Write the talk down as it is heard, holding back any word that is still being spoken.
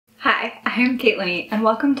Hi, I'm Caitlin and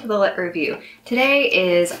welcome to the Lit Review. Today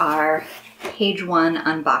is our page one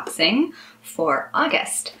unboxing for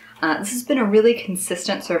August. This has been a really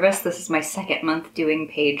consistent service. This is my second month doing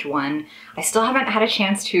page one. I still haven't had a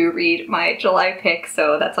chance to read my July pick,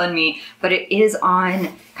 so that's on me, but it is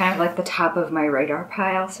on kind of like the top of my radar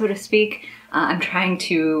pile, so to speak. I'm trying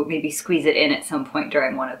to maybe squeeze it in at some point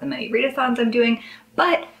during one of the many readathons I'm doing,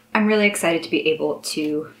 but I'm really excited to be able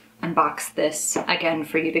to unbox this again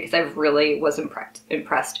for you because I really was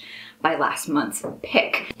impressed by last month's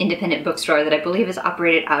pick. Independent bookstore that I believe is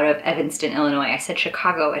operated out of Evanston, Illinois. I said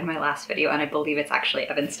Chicago in my last video and I believe it's actually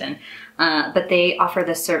Evanston. But they offer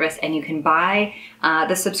this service and you can buy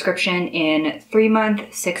the subscription in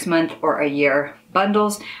 3-month, 6-month, or a year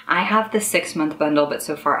bundles. I have the 6-month bundle, but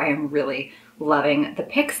so far I am really loving the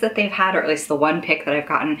picks that they've had, or at least the one pick that I've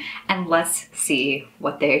gotten, and let's see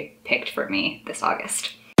what they picked for me this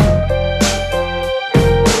August.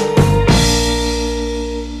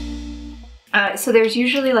 So there's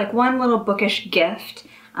usually like one little bookish gift,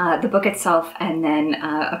 the book itself, and then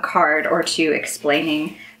a card or two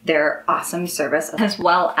explaining their awesome service, as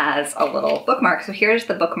well as a little bookmark. So here's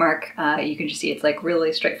the bookmark. You can just see it's like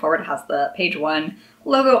really straightforward. It has the page one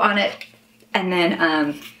logo on it. And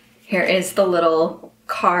then here is the little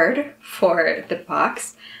card for the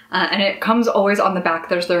box. And it comes always on the back.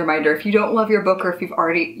 There's the reminder. If you don't love your book or if you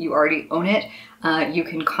already own it, you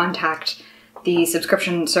can contact the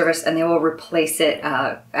subscription service and they will replace it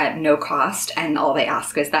at no cost. And all they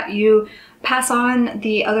ask is that you pass on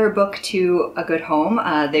the other book to a good home.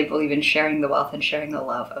 They believe in sharing the wealth and sharing the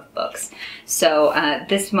love of books. So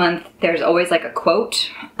this month there's always like a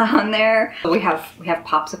quote on there. We have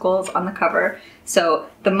popsicles on the cover. So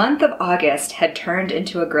the month of August had turned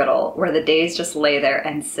into a griddle where the days just lay there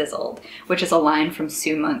and sizzled, which is a line from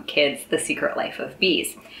Sue Monk Kidd's The Secret Life of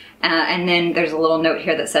Bees. And then there's a little note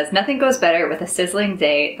here that says, nothing goes better with a sizzling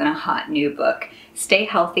day than a hot new book. Stay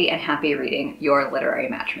healthy and happy reading, your literary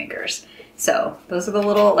matchmakers. So those are the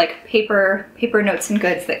little like paper notes and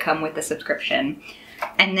goods that come with the subscription.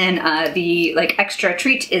 And then the like extra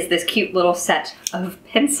treat is this cute little set of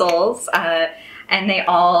pencils. And they're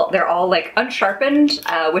all like unsharpened,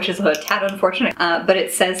 which is a tad unfortunate, but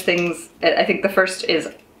it says things. I think the first is,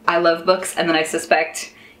 I love books, and then I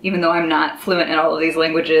suspect, even though I'm not fluent in all of these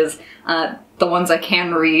languages, the ones I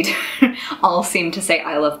can read all seem to say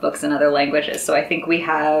I love books in other languages. So I think we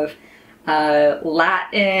have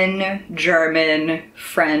Latin, German,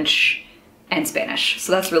 French, and Spanish.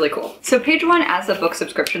 So that's really cool. So page one as a book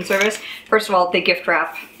subscription service, first of all, they gift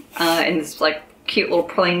wrap in this like cute little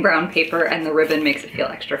plain brown paper, and the ribbon makes it feel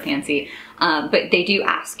extra fancy. But they do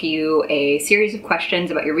ask you a series of questions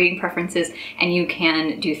about your reading preferences, and you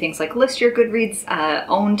can do things like list your Goodreads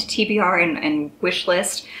owned TBR and wish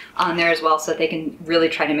list on there as well, so that they can really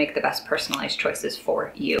try to make the best personalized choices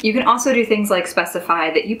for you. You can also do things like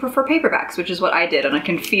specify that you prefer paperbacks, which is what I did, and I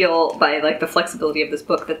can feel by like the flexibility of this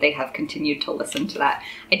book that they have continued to listen to that.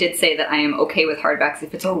 I did say that I am okay with hardbacks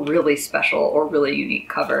if it's a really special or really unique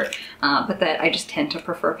cover, but that I just tend to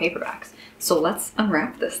prefer paperbacks. So let's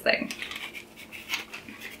unwrap this thing.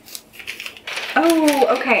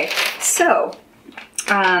 Oh, okay. So,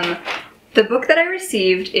 the book that I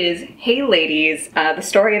received is Hey Ladies, The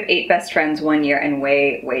Story of 8 Best Friends, 1 Year, and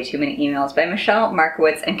Way Too Many Emails by Michelle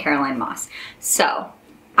Markowitz and Caroline Moss. So,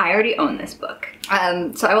 I already own this book.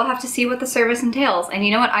 So I will have to see what the service entails. And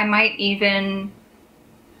you know what? I might even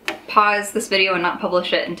pause this video and not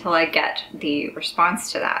publish it until I get the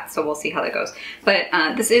response to that. So we'll see how that goes. But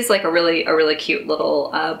this is like a really cute little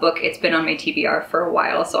book. It's been on my TBR for a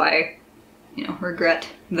while, so I regret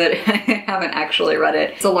that I haven't actually read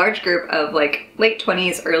it. It's a large group of like late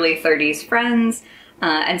 20s, early 30s friends.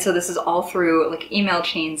 And so this is all through like email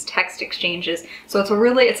chains, text exchanges. So it's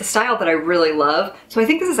a style that I really love. So I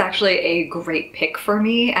think this is actually a great pick for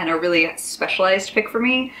me and a really specialized pick for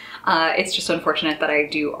me. It's just unfortunate that I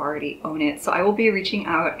do already own it. So I will be reaching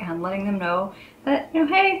out and letting them know that,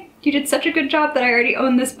 hey, you did such a good job that I already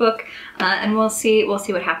own this book, and we'll see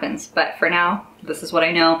what happens. But for now, this is what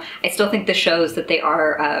I know. I still think this shows that they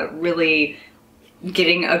are really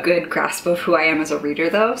getting a good grasp of who I am as a reader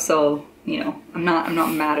though, so I'm not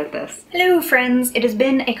mad at this. Hello friends, it has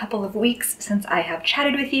been a couple of weeks since I have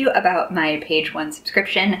chatted with you about my page one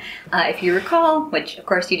subscription. If you recall, which of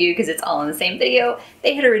course you do because it's all in the same video,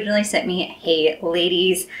 they had originally sent me Hey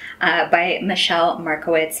Ladies by Michelle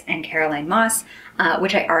Markowitz and Caroline Moss,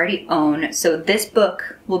 which I already own. So this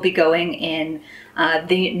book will be going in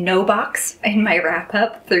the no box in my wrap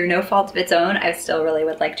up through no fault of its own. I still really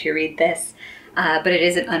would like to read this but it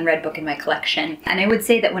is an unread book in my collection. And I would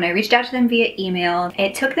say that when I reached out to them via email,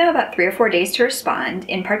 it took them about 3 or 4 days to respond,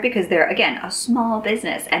 in part because they're, again, a small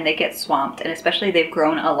business and they get swamped, and especially they've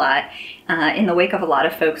grown a lot in the wake of a lot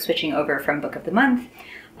of folks switching over from Book of the Month,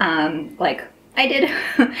 like I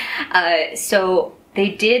did. So they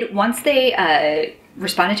did, once they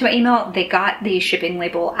responded to my email, they got the shipping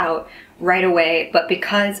label out right away, but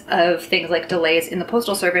because of things like delays in the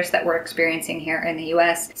postal service that we're experiencing here in the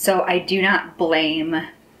US, so I do not blame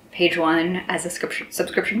Page One as a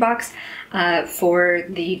subscription box for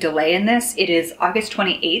the delay in this. It is August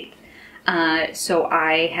 28th, so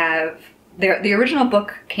I have, the original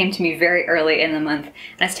book came to me very early in the month,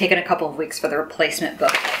 and it's taken a couple of weeks for the replacement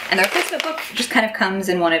book. And the replacement book just kind of comes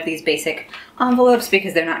in one of these basic envelopes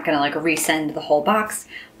because they're not gonna like resend the whole box,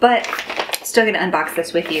 but still gonna unbox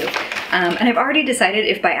this with you. And I've already decided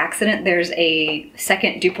if by accident there's a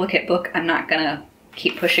second duplicate book, I'm not gonna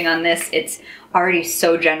keep pushing on this. It's already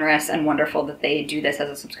so generous and wonderful that they do this as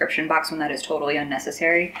a subscription box when that is totally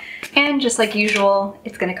unnecessary. And just like usual,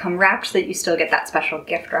 it's gonna come wrapped so that you still get that special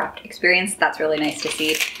gift wrapped experience. That's really nice to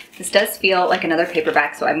see. This does feel like another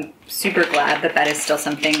paperback, so I'm super glad that that is still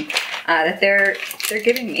something that they're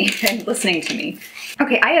giving me and listening to me.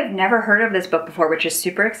 Okay, I have never heard of this book before, which is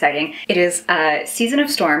super exciting. It is Season of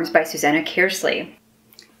Storms by Susanna Kearsley.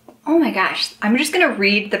 Oh my gosh, I'm just gonna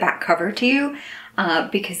read the back cover to you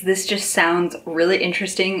because this just sounds really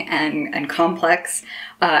interesting and complex.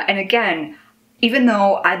 And again, even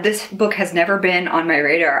though this book has never been on my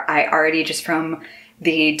radar, I already, just from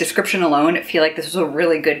the description alone, feel like this was a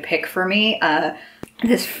really good pick for me.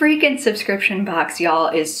 This freaking subscription box, y'all,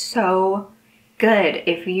 is so good.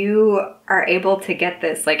 If you are able to get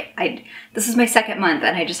this, like this is my second month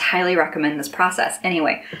and I just highly recommend this process.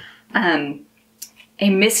 Anyway, A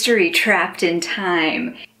Mystery Trapped in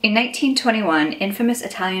Time. In 1921, infamous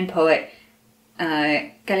Italian poet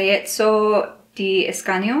Galeazzo di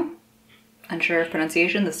Ascanio, unsure of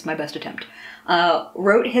pronunciation, this is my best attempt,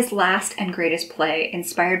 wrote his last and greatest play,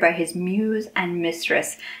 inspired by his muse and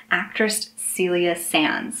mistress, actress Celia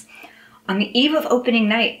Sands. On the eve of opening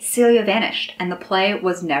night, Celia vanished, and the play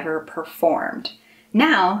was never performed.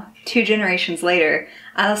 Now, 2 generations later,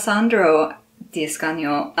 Alessandro di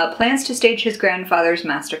Ascanio plans to stage his grandfather's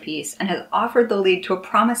masterpiece and has offered the lead to a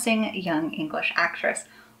promising young English actress,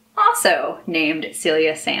 also named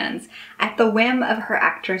Celia Sands, at the whim of her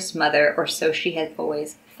actress mother, or so she has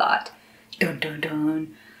always thought. Dun dun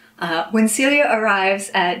dun. When Celia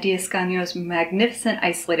arrives at Di Ascanio's magnificent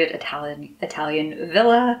isolated Italian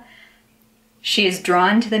villa, she is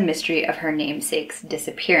drawn to the mystery of her namesake's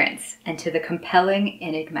disappearance and to the compelling,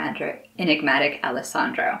 enigmatic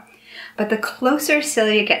Alessandro. But the closer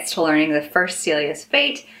Celia gets to learning the first Celia's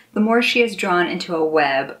fate, the more she is drawn into a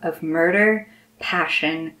web of murder,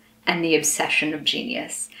 passion, and the obsession of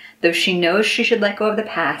genius. Though she knows she should let go of the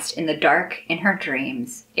past, in the dark, in her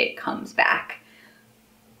dreams, it comes back.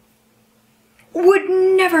 Would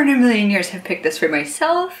never in a million years have picked this for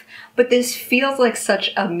myself, but this feels like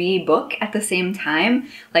such a me book at the same time.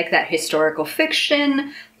 Like that historical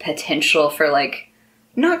fiction, potential for like,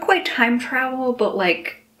 not quite time travel, but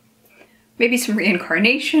like maybe some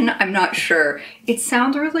reincarnation, I'm not sure. It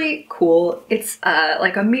sounds really cool. It's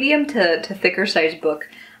like a medium to thicker sized book.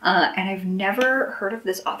 And I've never heard of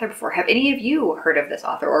this author before. Have any of you heard of this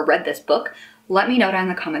author or read this book? Let me know down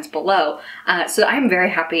in the comments below. So I'm very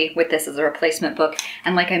happy with this as a replacement book.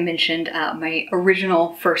 And like I mentioned, my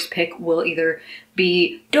original first pick will either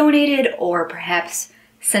be donated or perhaps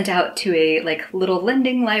sent out to a like little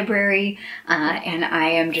lending library. And I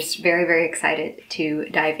am just very, very excited to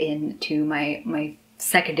dive into my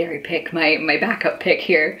secondary pick, my backup pick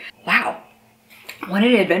here. Wow. What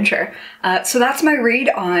an adventure. So that's my read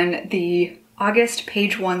on the August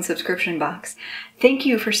Page One subscription box. Thank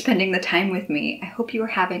you for spending the time with me. I hope you are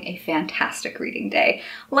having a fantastic reading day.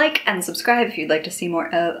 Like and subscribe if you'd like to see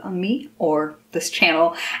more of me or this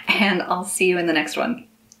channel, and I'll see you in the next one.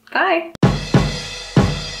 Bye!